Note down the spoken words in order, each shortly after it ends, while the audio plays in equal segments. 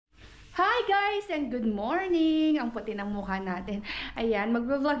Hi guys and good morning! Ang puti ng mukha natin. Ayan,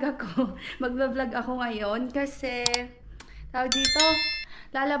 magbablog ako. Magbablog ako ngayon kasi tawag dito,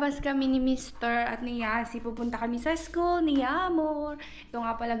 lalabas kami ni Mr. at ni Yasi. Pupunta kami sa school ni Amor. Ito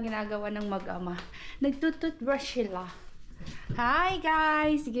nga palang ginagawa ng mag-ama. Nagtututbrush sila. Hi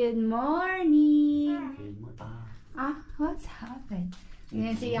guys! Good morning! Ah, what's happened?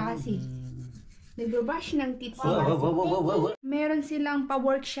 Ngayon si Yasi. Nag-brush ng teeth si Yasi. Meron silang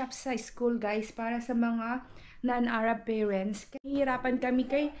pa-workshop sa school guys para sa mga non-Arab parents. Hihirapan kami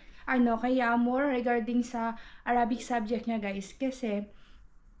kay Amor regarding sa Arabic subject niya guys. Kasi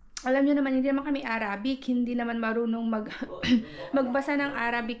alam niyo naman, hindi naman kami Arabic, hindi naman marunong magbasa ng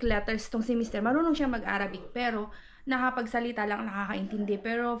Arabic letters tong si Mr. Marunong siya mag-Arabic pero nakapagsalita lang, nakakaintindi.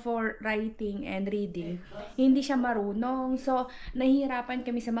 Pero for writing and reading, hindi siya marunong. So, nahihirapan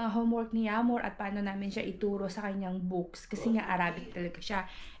kami sa mga homework ni Amor at paano namin siya ituro sa kanyang books. Kasi nga Arabic talaga siya.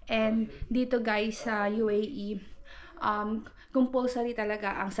 And dito guys sa UAE, compulsory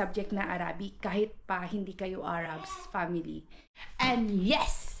talaga ang subject na Arabic kahit pa hindi kayo Arabs family. And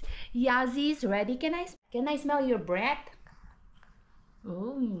yes! Yazi's ready. Can I smell your breath?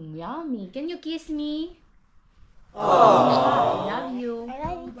 Oh, yummy. Can you kiss me? I love you.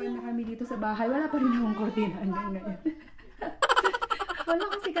 Balik na kami dito sa bahay. Wala pa rin akong kortina hanggang ngayon. Wala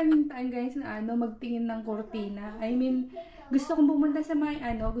kasi kaming time guys na magtingin ng kortina. I mean, gusto kong pumunta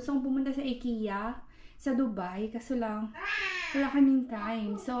sa IKEA sa Dubai. Kaso lang, wala kaming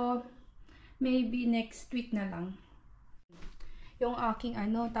time. So, maybe next week na lang. Yung aking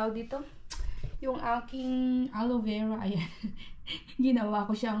tawag dito? Yung aking aloe vera, ayan. ginawa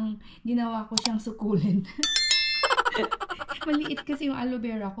ko siyang sukulent. Maliit kasi yung aloe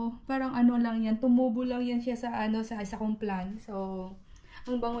vera ko. Parang lang yan, tumubo lang yan siya sa sa isa kong plant. So,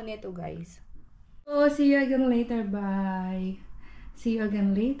 ang bango nito guys. So, see you again later. Bye. See you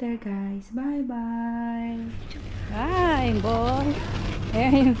again later guys. Bye bye. Hi boy.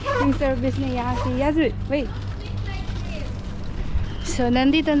 Ayan yung service ni Yasi. Yasi, wait. So,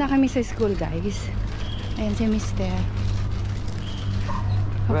 nandito na kami sa school guys. Ayan si Mr.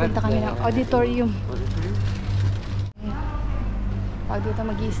 Pupunta kami ng auditorium. Pag dito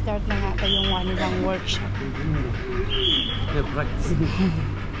mag-i-start na nga yung one-long workshop.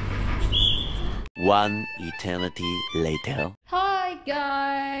 One eternity later. Hi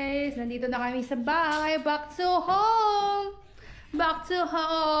guys! Nandito na kami sa bahay. Back to home! Back to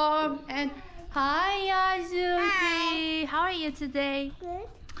home! And hi Azuki! How are you today? Good.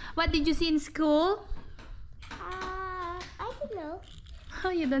 What did you see in school? I don't know.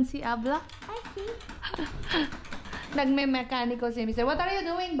 Oh, you don't see Abla? I see. Nagme-mechanical si Mr. What are you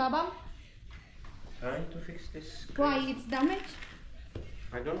doing, Babam? Trying to fix this. Why? It's damaged?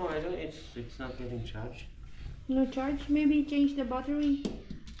 I don't know. It's not getting charged. No charge? Maybe change the battery.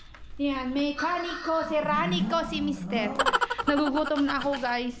 Yan, mekaniko, seraniko si Mr. Nagugutom na ako,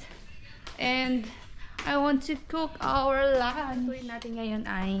 guys. And I want to cook our lunch. Tuwin natin ngayon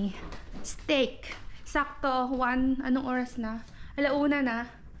ay steak. Sakto, anong oras na? Alauna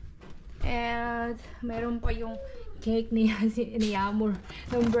na. And meron pa yung cake ni Amor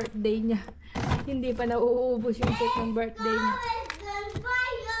ng birthday niya. Hindi pa nauubos yung cake ng birthday niya.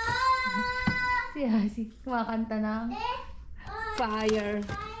 Si kumakanta ng fire.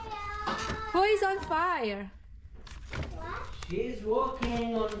 Who is on fire? She's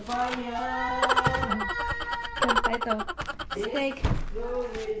walking on fire. Ito, steak.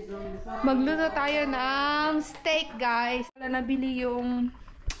 Magluto tayo ng steak guys. Wala nabili yung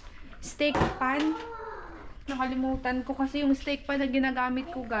steak pan. Nakalimutan ko kasi yung steak pan na ginagamit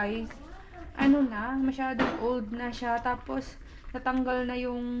ko guys. Masyadong old na siya. Tapos natanggal na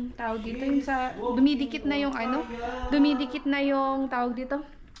yung tawag dito, yung sa dumidikit na yung tawag dito,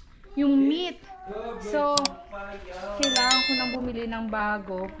 yung meat. So kailangan ko nang bumili ng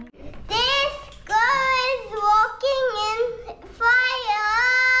bago. This girl is walking in fire.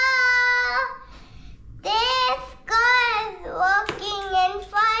 This girl is walking in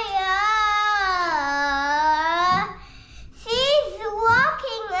fire. She's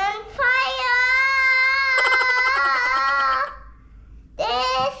walking in fire.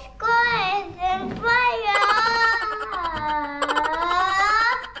 This girl is in fire.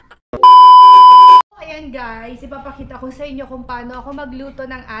 Ayan guys, ipapakita ko sa inyo kung paano ako magluto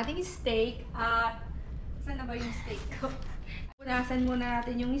ng ating steak. At saan na ba yung steak ko? Punasan muna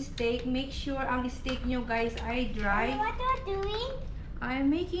natin yung steak. Make sure ang steak nyo guys ay dry. What are you doing?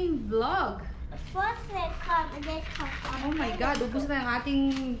 I'm making vlog. First they come and they come. Oh my god, ubos na yung ating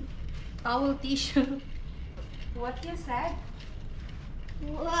towel tissue. What you said?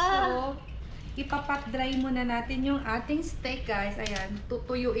 Wow. So, ipapat dry muna natin yung ating steak, guys. Ayan,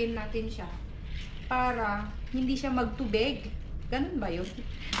 tutuyuin natin siya para hindi siya magtubig. Ganun ba yun?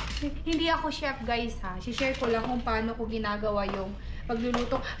 Hindi ako chef, guys, ha. Si-share ko lang kung paano ko ginagawa yung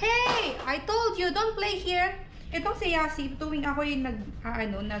pagluluto. Hey! I told you, don't play here. Itong si Yasi, tuwing ako yung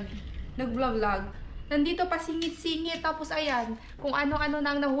nag-vlog, nandito pa singit-singit. Tapos ayan, kung ano-ano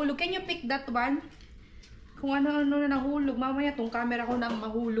na ang nahulog. Can you pick that one? Kung ano-ano na nahulog. Mamaya tong camera ko na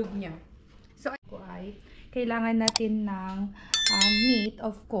mahulog niya. So, ay kailangan natin ng meat,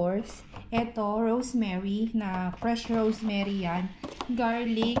 of course. Ito, rosemary, na fresh rosemary yan.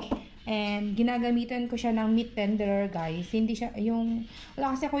 Garlic, and ginagamitan ko siya ng meat tenderer, guys. Hindi siya,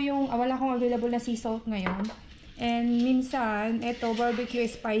 wala akong available na sea salt ngayon. And minsan, ito, barbecue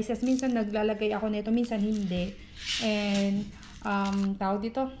spices. Minsan naglalagay ako nito, minsan hindi. And, tawag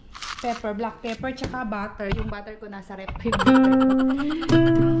dito, pepper, black pepper, tsaka butter. Yung butter ko nasa rep.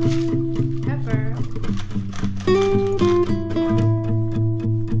 Pepper.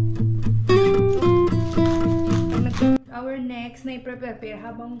 Our next na i-prepare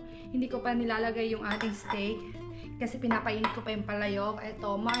habang hindi ko pa nilalagay yung ating steak kasi pinapainit ko pa yung palayok.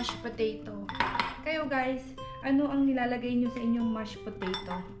 Ito, mashed potato. Kayo guys, ano ang nilalagay nyo sa inyong mashed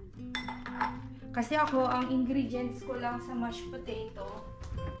potato? Kasi ako, ang ingredients ko lang sa mashed potato,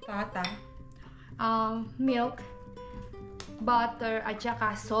 milk, butter, at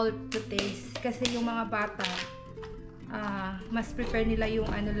saka salt to taste. Kasi yung mga bata, mas prepare nila yung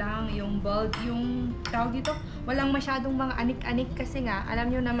yung boiled, yung tawag dito, walang masyadong mga anik-anik kasi nga, alam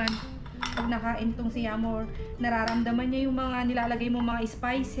nyo naman, pag nakain tong si Yamor, nararamdaman niya yung mga nilalagay mo mga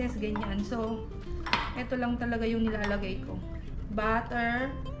spices, ganyan. So, ito lang talaga yung nilalagay ko. Butter,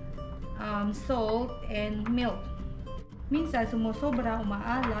 salt, and milk. Minsan, sumusobra,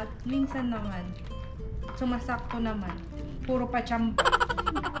 umaalat. Minsan naman, sumasakto naman. Puro pachamba.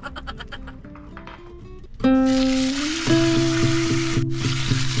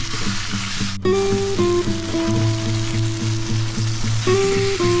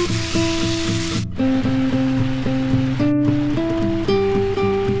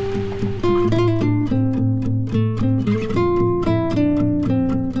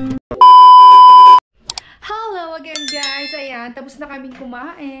 Tapos na kaming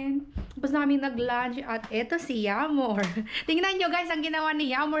kumain. Tapos na kaming nag-lunch. At eto si Yamor. Tingnan nyo guys, ang ginawa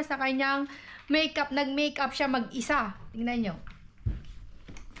ni Yamor sa kanyang makeup. Nag-makeup siya mag-isa. Tingnan nyo.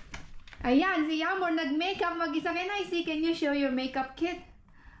 Ayan, si Yamor nag-makeup mag-isa. Can I see? Can you show your makeup kit?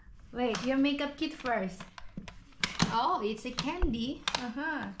 Wait, your makeup kit first. Oh, it's a candy.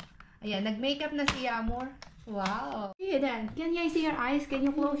 Ayan, nag-makeup na si Yamor. Wow. Here then, can I see your eyes? Can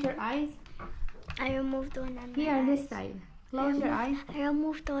you close your eyes? I removed one on my Here, eyes. this side. Close your eyes. I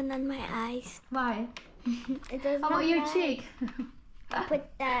removed one on my eyes. Why? It does How about your cheek? I put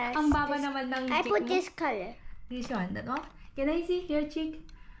that. Ang baba naman ng I cheek put mo. this color. This one, that one? Can I see your cheek?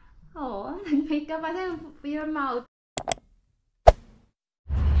 Oh, nag-makeup pa sa your mouth.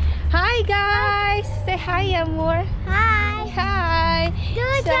 Hi guys! Say hi, Amor. Hi. Hi.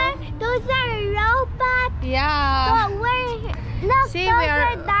 Those are robots. Yeah. Oh, look, See, those we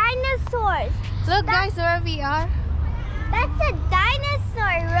are- are dinosaurs. Look guys, where we are. That's a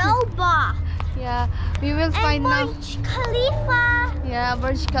dinosaur robot. Yeah, we will And find now. Burj Khalifa. Yeah,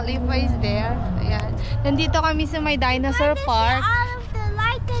 Burj Khalifa is there. Ayan. Nandito kami sa may dinosaur Where does park. all of the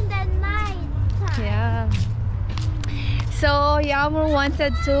light in the night time? Yeah. So, Yamor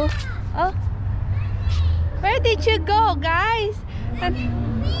wanted to... Oh. Where did you go, guys?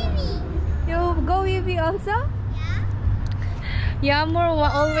 You go with me also? Yamor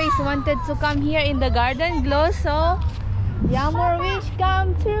always wanted to come here in the garden glow, so Yamor wish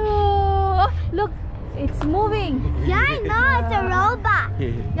come true. Oh, look, it's moving. Yeah, I know, it's a robot.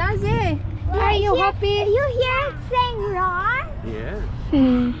 Yazi, are you happy? You hear it saying roar? Yeah.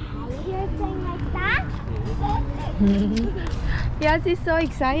 You hear it saying like that? Yazi's so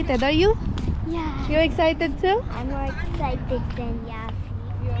excited. Are you? Yeah. You excited too? I'm more excited than Yassi.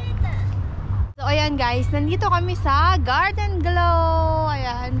 So, ayan guys, nandito kami sa Garden Glow.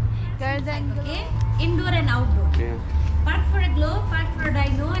 Ayan, Garden Glow. Okay, indoor and outdoor. Yeah. Part for a glow, part for a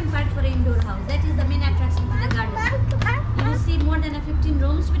dino, and part for an indoor house. That is the main attraction to the garden. You will see more than 15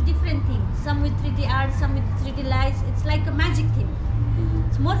 rooms with different themes. Some with 3D art, some with 3D lights. It's like a magic theme.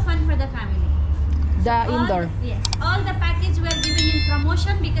 It's more fun for the family. The indoor. Yes. All the package we are giving in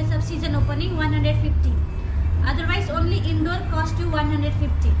promotion because of season opening 150. Otherwise, only indoor cost you 150.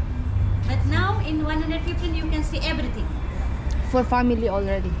 But now in 115 you can see everything. For family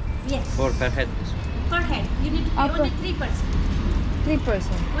already. Yes. For per head. Per head. You need to pay only 3 person. 3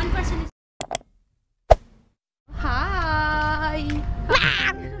 person. 1 person is... Hi!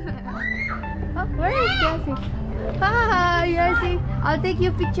 Hi, Ailesi. I'll take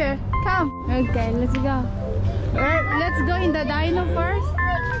you picture. Come. Okay, let's go. Let's go in the dino first.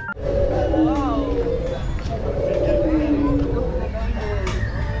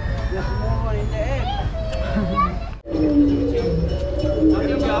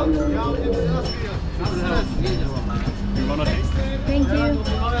 Thank you.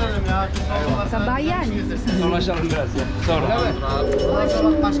 Kabayan. Dolaşalım biraz ya. Sonra.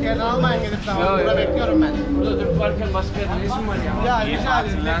 Maskerini almayın gidip tamam. Burada bekliyorum ben. Burada durup varken başka ne işin var ya? Ya, İyi rica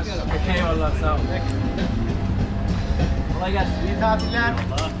ederim, tatiller. bekliyorum. Eyvallah, sağ ol. Kolay gelsin. İyi tatiller.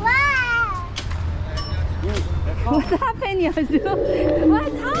 What happened, Yasu?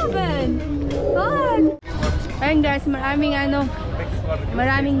 What happened? What? Ayun guys,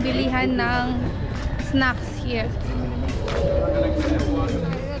 maraming bilihan ng snacks here.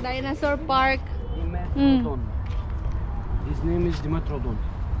 Dinosaur Park. His name is Dimetrodon.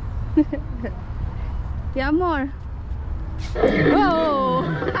 Yeah, more. Whoa!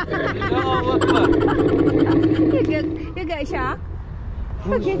 You get shocked?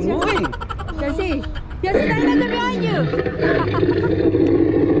 Who's moving? Yasi, dinosaur behind you!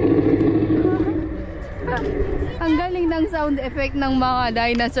 Ang galing ng sound effect ng mga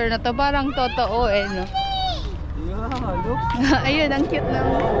dinosaur na to. Parang totoo eh, no? Yeah, look. Ayun, ang cute ng...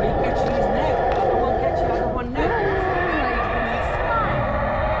 Oh, he catches his neck. The one catch the other one neck.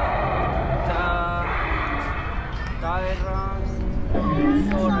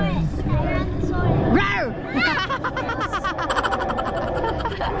 Tyrannosaurus. Rawr!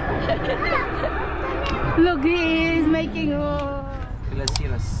 Look, he is making...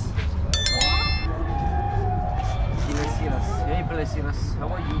 Pelesiras. Hey, Pelesiras. How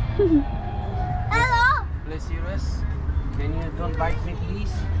are you? Hello. Pelesiras. Can you don't bite me,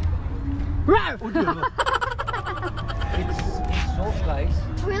 please? Rawr! It's soft, guys.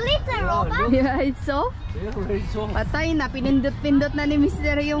 Really, it's a robot? Yeah, it's soft. Yeah, very soft. Patay na, pinindot-pindot na ni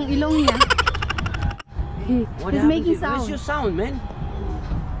Mr. yung ilong niya. What He's happened making to you? Where's sound. your sound, man?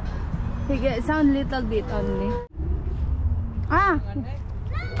 He get sound little bit only. Ah!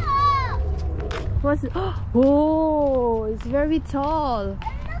 What's it? Oh, it's very tall.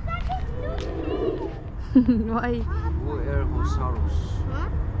 Why? Ergosaurus.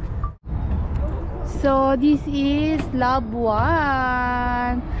 So, this is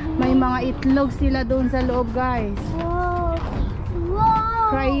Labuan. May mga itlog sila doon sa loob, guys. Whoa. Whoa.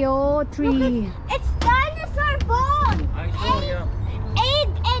 Cryo tree. It's dinosaur bones. I saw, yeah. Egg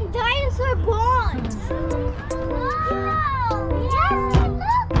and dinosaur bones. Wow. Yes, look.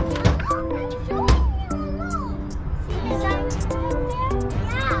 I'm showing you. Look. See the dinosaur there?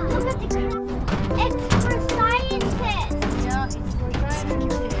 Yeah. Look at the crown. It's for scientists. Yeah, it's for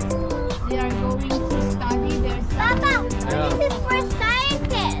scientists. They are going to study their Papa, Yeah. this is for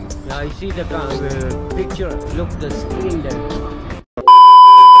scientists. Yeah, I see the picture. Look, the screen there.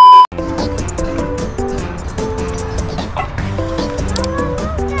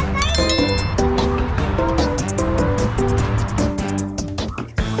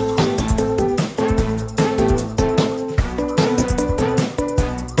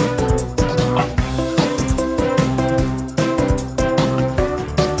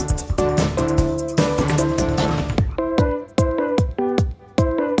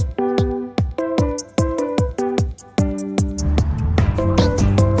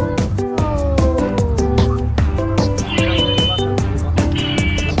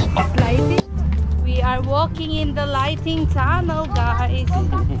 Walking in the lighting tunnel, guys.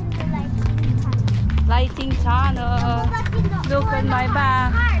 Lighting tunnel. Look at my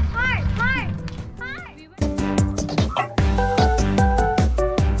back. Heart.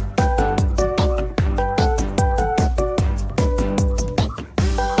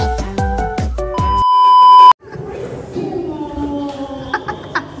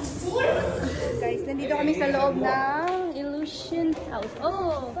 Guys, nandito kami sa loob ng Illusion House.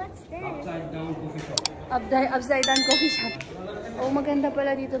 Oh! What's this? Upside down coffee shop. Upside down coffee shop. Oh, maganda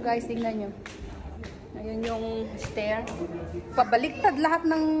pala dito, guys. Tingnan nyo. Ayun yung stair. Pabaliktad lahat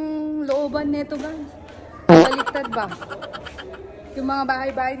ng looban nito, guys. Baliktad ba? Yung mga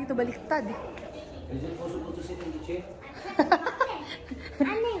bahay-bahay dito, baliktad. Is it possible to sit in the chair?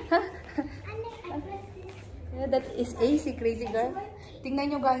 Yeah, that is AC, crazy girl.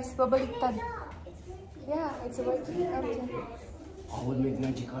 Tingnan nyo, guys. Pabaliktad. Yeah, it's working. I would make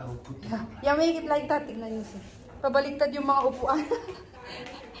magic. I would put Yeah, make it like that. Tingnan nyo siya. Pabaliktad yung mga upuan.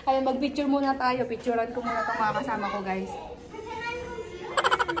 Ay, mag-picture muna tayo. Picturean ko muna itong mga kasama ko, guys.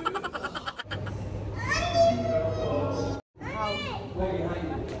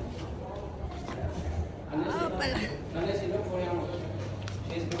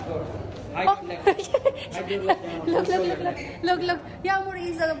 Look. Yamur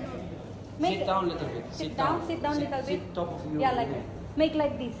is a... Sit down a little bit. Sit down little bit. Sit top of you. Yeah, like make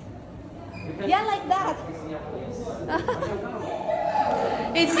like this. Yeah, like that.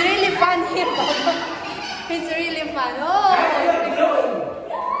 It's really fun here, Papa. It's really fun. Oh,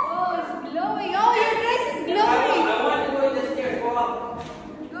 it's glowing. Oh, your dress is glowing. I want to go in the stairs. Go up.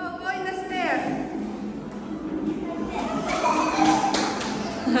 Go in the stairs.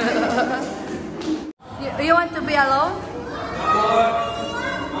 You want to be alone?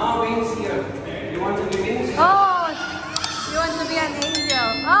 Wings here. You want to be wings? Oh, you want to be an angel.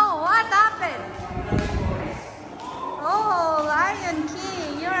 Oh, what happened? Oh, Lion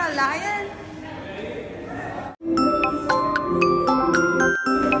King. You're a lion?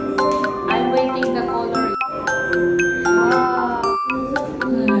 I'm waiting the coloring. Wow.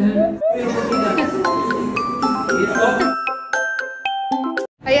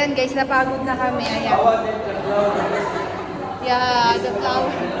 Ayan guys, napagod na kami. Ayan. Yeah, the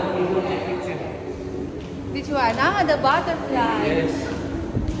flower. This one, the butterfly. Yes.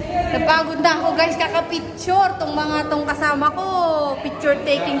 Napagod na ako guys, kakapicture tong kasama ko. Picture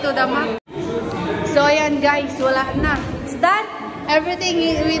taking to the map. So ayan guys, wala na. It's done. Everything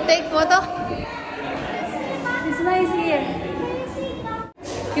we take photo. It's nice here.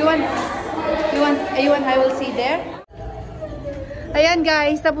 You want I will see there. Ayan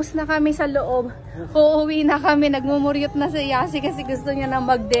guys, tapos na kami sa loob. Uuwi na kami. Nagmumuryot na si Yasi kasi gusto niya na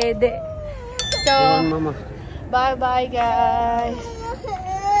magdede. So, bye-bye guys.